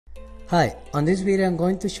Hi, on this video I'm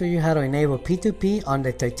going to show you how to enable P2P on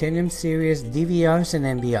the Titanium series DVRs and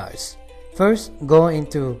NVRs. First, go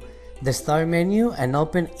into the Start menu and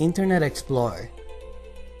open Internet Explorer.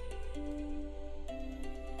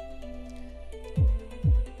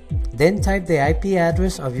 Then type the IP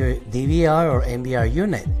address of your DVR or NVR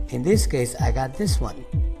unit. In this case, I got this one.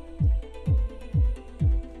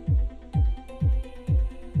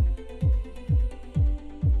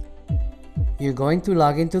 You're going to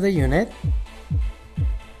log into the unit.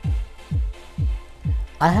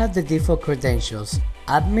 I have the default credentials,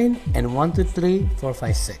 admin and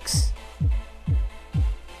 123456.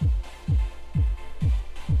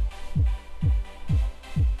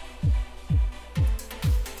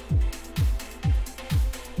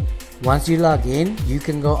 Once you log in, you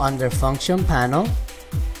can go under Function Panel,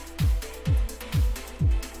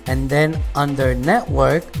 and then under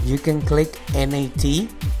Network, you can click NAT.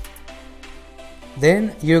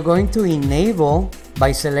 Then you're going to enable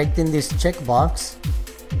by selecting this checkbox.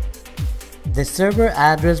 The server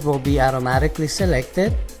address will be automatically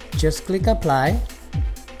selected. Just click Apply.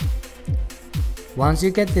 Once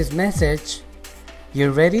you get this message,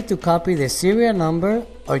 you're ready to copy the serial number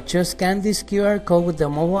or just scan this QR code with the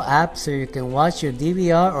mobile app so you can watch your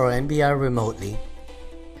DVR or NVR remotely.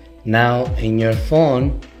 Now in your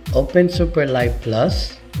phone, open SuperLive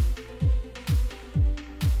Plus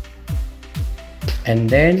and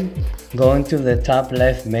then go into the top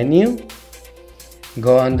left menu,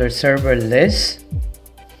 go under Server List,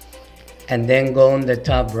 and then go on the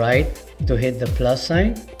top right to hit the plus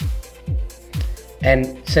sign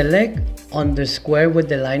and select on the square with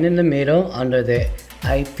the line in the middle under the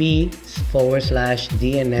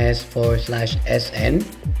IP/DNS/SN,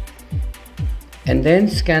 and then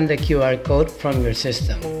scan the QR code from your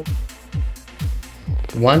system.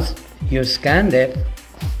 Once you scanned it,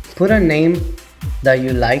 put a name that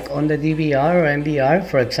you like on the DVR or NVR.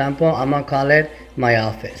 For example, I'm gonna call it My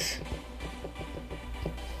Office.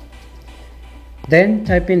 Then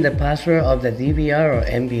type in the password of the DVR or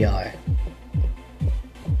NVR.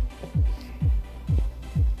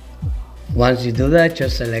 Once you do that,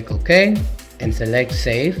 just select OK and select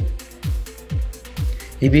Save.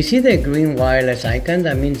 If you see the green wireless icon,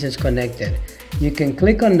 that means it's connected. You can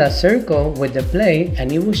click on that circle with the play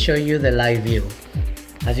and it will show you the live view.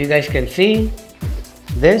 As you guys can see,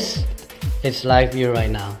 this is live view right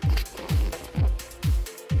now.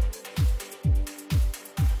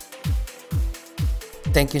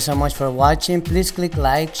 Thank you so much for watching. Please click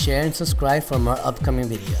like, share, and subscribe for more upcoming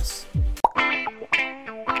videos.